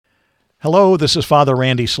Hello, this is Father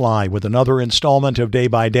Randy Sly with another installment of Day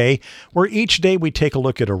by Day, where each day we take a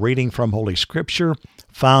look at a reading from Holy Scripture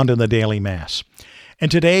found in the daily Mass.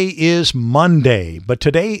 And today is Monday, but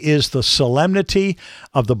today is the Solemnity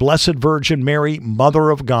of the Blessed Virgin Mary,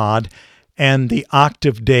 Mother of God, and the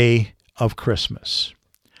Octave Day of Christmas.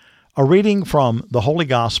 A reading from the Holy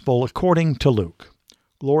Gospel according to Luke.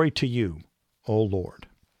 Glory to you, O Lord.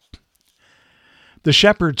 The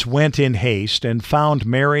shepherds went in haste and found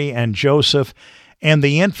Mary and Joseph and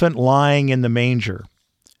the infant lying in the manger.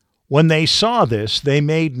 When they saw this, they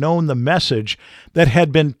made known the message that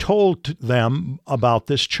had been told to them about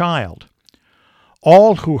this child.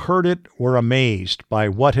 All who heard it were amazed by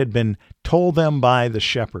what had been told them by the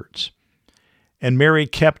shepherds. And Mary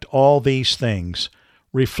kept all these things,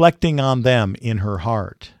 reflecting on them in her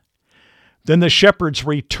heart. Then the shepherds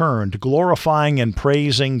returned, glorifying and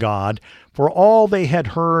praising God for all they had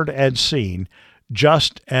heard and seen,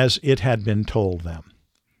 just as it had been told them.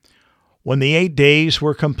 When the 8 days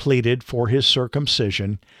were completed for his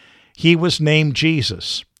circumcision, he was named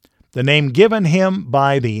Jesus, the name given him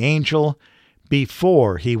by the angel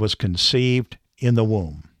before he was conceived in the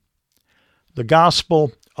womb. The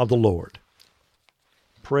Gospel of the Lord.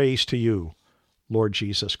 Praise to you, Lord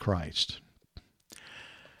Jesus Christ.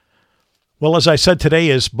 Well, as I said, today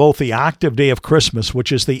is both the Octave Day of Christmas,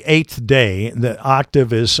 which is the 8th day. The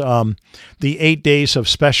octave is the 8 days of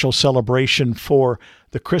special celebration for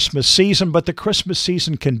the Christmas season, but the Christmas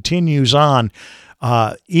season continues on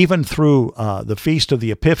even through the Feast of the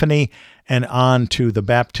Epiphany and on to the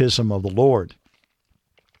baptism of the Lord.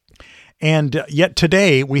 And yet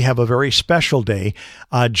today we have a very special day.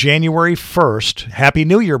 January 1st, Happy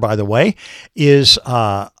New Year, by the way, is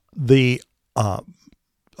a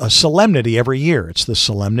solemnity every year. It's the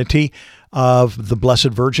Solemnity of the Blessed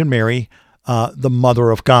Virgin Mary, the Mother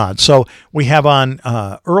of God. So we have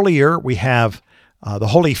earlier, we have the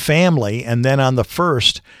Holy Family, and then on the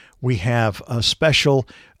 1st, we have a special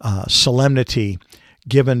solemnity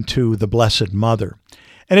given to the Blessed Mother.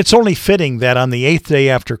 And it's only fitting that on the 8th day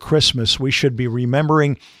after Christmas, we should be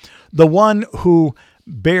remembering the one who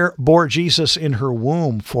bore Jesus in her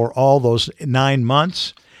womb for all those 9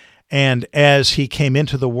 months. And as he came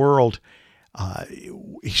into the world,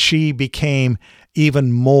 she became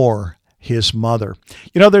even more his mother.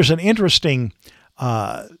 You know, there's an interesting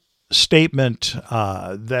statement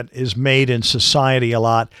that is made in society a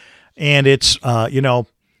lot, and it's, when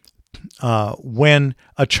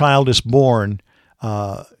a child is born,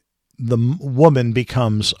 the woman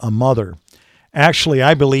becomes a mother. Actually,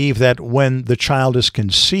 I believe that when the child is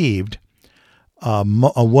conceived,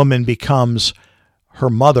 a woman becomes her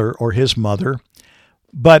mother or his mother.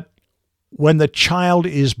 But when the child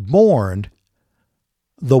is born,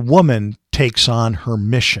 the woman takes on her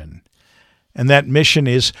mission. And that mission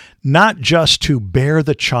is not just to bear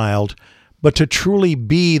the child, but to truly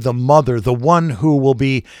be the mother, the one who will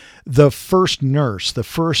be the first nurse, the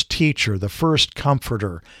first teacher, the first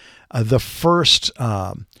comforter, the first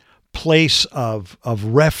place of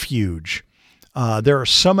refuge. There are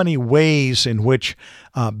so many ways in which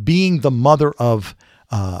being the mother of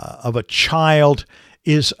a child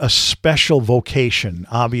is a special vocation.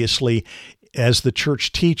 Obviously, as the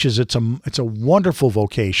Church teaches, it's a wonderful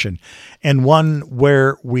vocation, and one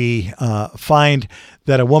where we find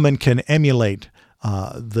that a woman can emulate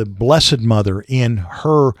the Blessed Mother in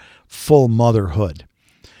her full motherhood.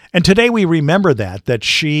 And today we remember that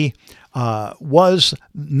she was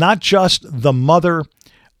not just the mother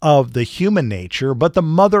of the human nature, but the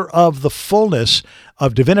mother of the fullness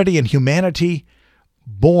of divinity and humanity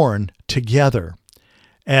born together.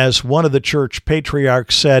 As one of the church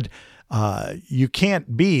patriarchs said, you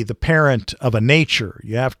can't be the parent of a nature.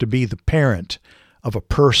 You have to be the parent of a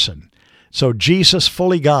person. So Jesus,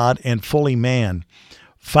 fully God and fully man,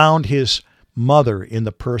 found his mother in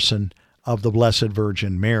the person of the Blessed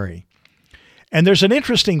Virgin Mary. And there's an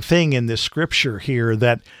interesting thing in this scripture here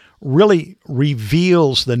that really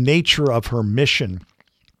reveals the nature of her mission.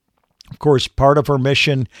 Of course, part of her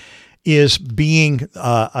mission is being,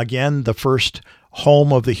 again, the first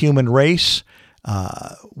home of the human race,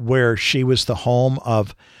 where she was the home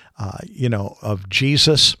of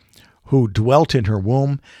Jesus, who dwelt in her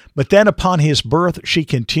womb. But then upon his birth, she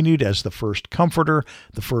continued as the first comforter,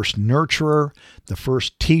 the first nurturer, the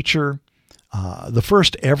first teacher, the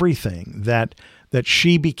first everything, that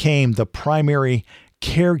she became the primary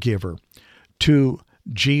caregiver to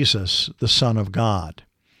Jesus, the Son of God.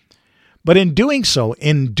 But in doing so,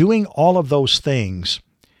 in doing all of those things,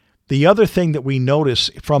 the other thing that we notice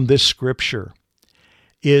from this scripture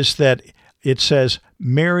is that it says,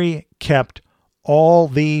 Mary kept all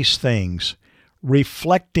these things,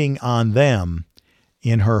 reflecting on them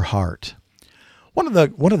in her heart. One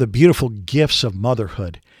of the beautiful gifts of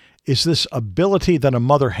motherhood is this ability that a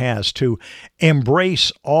mother has to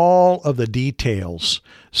embrace all of the details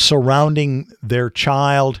surrounding their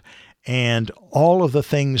child and all of the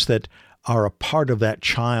things that are a part of that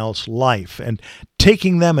child's life, and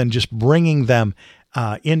taking them and just bringing them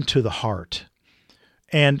into the heart.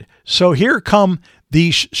 And so here come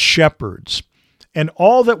these shepherds, and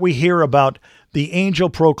all that we hear about the angel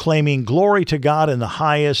proclaiming glory to God in the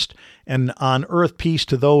highest, and on earth peace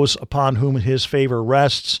to those upon whom his favor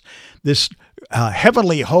rests. This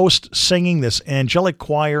heavenly host singing, this angelic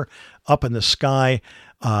choir up in the sky,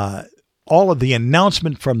 all of the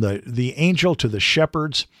announcement from the angel to the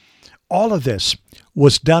shepherds, all of this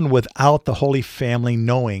was done without the Holy Family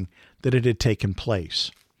knowing that it had taken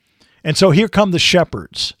place. And so here come the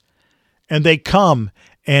shepherds, and they come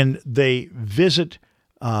and they visit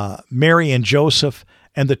Mary and Joseph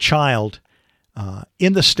and the child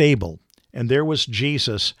in the stable. And there was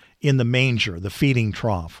Jesus in the manger, the feeding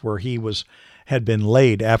trough, where he had been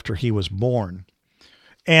laid after he was born.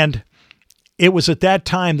 And it was at that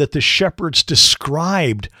time that the shepherds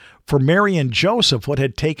described for Mary and Joseph what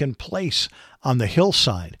had taken place on the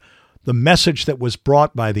hillside, the message that was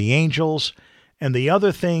brought by the angels, and the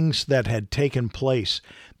other things that had taken place.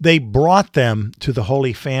 They brought them to the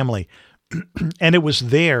Holy Family, and it was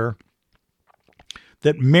there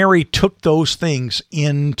that Mary took those things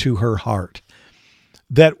into her heart.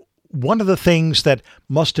 That one of the things that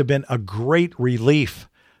must have been a great relief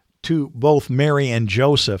to both Mary and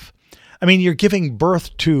Joseph, I mean, you're giving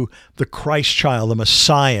birth to the Christ child, the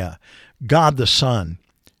Messiah, God the Son.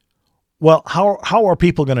 Well, how are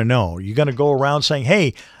people going to know? You're going to go around saying,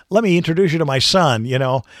 hey, let me introduce you to my son. You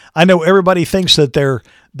know, I know everybody thinks that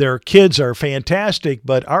their kids are fantastic,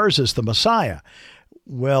 but ours is the Messiah.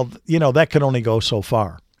 Well, you know, that can only go so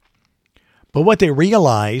far. But what they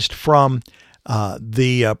realized from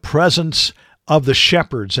the presence of the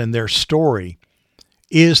shepherds and their story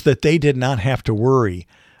is that they did not have to worry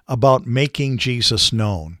about making Jesus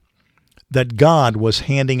known, that God was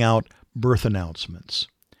handing out birth announcements.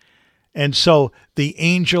 And so the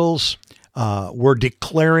angels were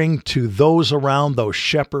declaring to those around, those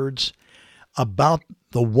shepherds, about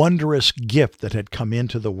the wondrous gift that had come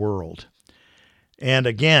into the world. And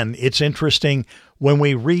again, it's interesting when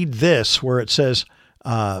we read this, where it says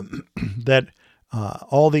that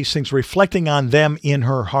all these things reflecting on them in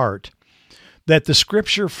her heart, that the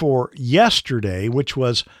scripture for yesterday, which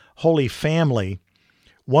was Holy Family,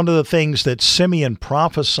 one of the things that Simeon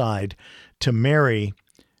prophesied to Mary,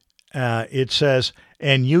 it says,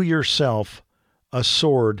 and you yourself a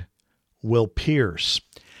sword will pierce.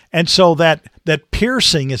 And so that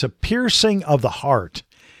piercing is a piercing of the heart.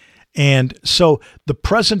 And so the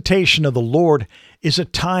presentation of the Lord is a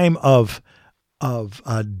time of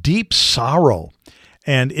deep sorrow.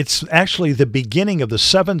 And it's actually the beginning of the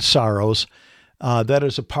 7 sorrows that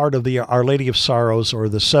is a part of the Our Lady of Sorrows, or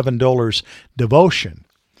the $7 devotion.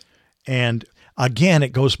 And again,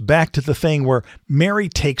 it goes back to the thing where Mary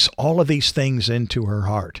takes all of these things into her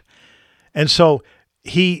heart. And so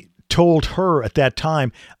he told her at that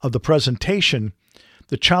time of the presentation,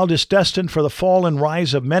 the child is destined for the fall and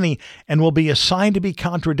rise of many and will be assigned to be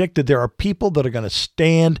contradicted. There are people that are going to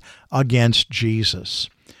stand against Jesus.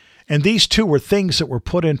 And these two were things that were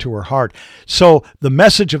put into her heart. So the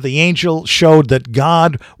message of the angel showed that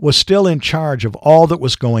God was still in charge of all that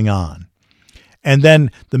was going on. And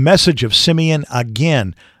then the message of Simeon,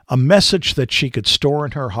 again, a message that she could store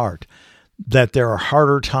in her heart, that there are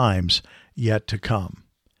harder times yet to come.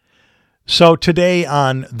 So today,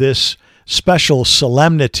 on this special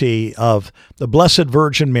solemnity of the Blessed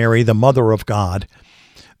Virgin Mary, the Mother of God,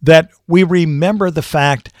 that we remember the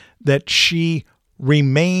fact that she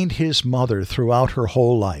remained his mother throughout her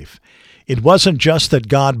whole life. It wasn't just that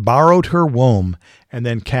God borrowed her womb and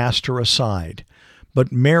then cast her aside,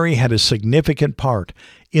 but Mary had a significant part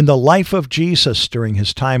in the life of Jesus during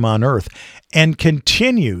his time on earth, and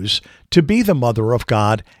continues to be the Mother of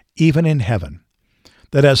God even in heaven.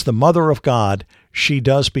 That as the Mother of God, she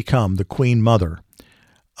does become the Queen Mother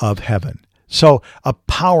of heaven. So a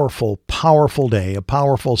powerful, powerful day, a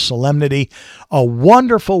powerful solemnity, a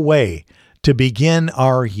wonderful way to begin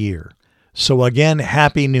our year. So again,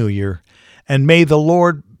 Happy New Year, and may the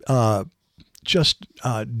Lord just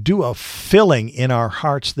do a filling in our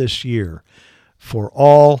hearts this year for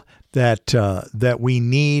all that we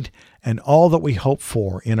need and all that we hope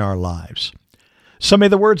for in our lives. So may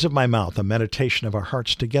the words of my mouth, the meditation of our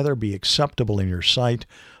hearts together, be acceptable in your sight,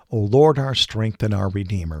 O Lord, our strength and our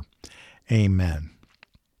Redeemer. Amen.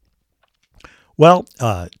 Well,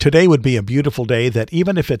 today would be a beautiful day that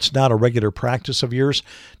even if it's not a regular practice of yours,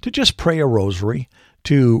 to just pray a rosary,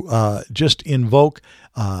 to just invoke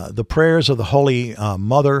the prayers of the Holy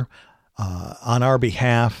Mother on our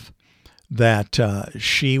behalf, that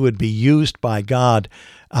she would be used by God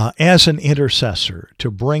as an intercessor to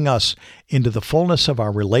bring us into the fullness of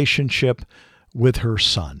our relationship with her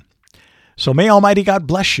Son. So may Almighty God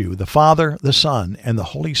bless you, the Father, the Son, and the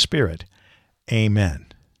Holy Spirit. Amen.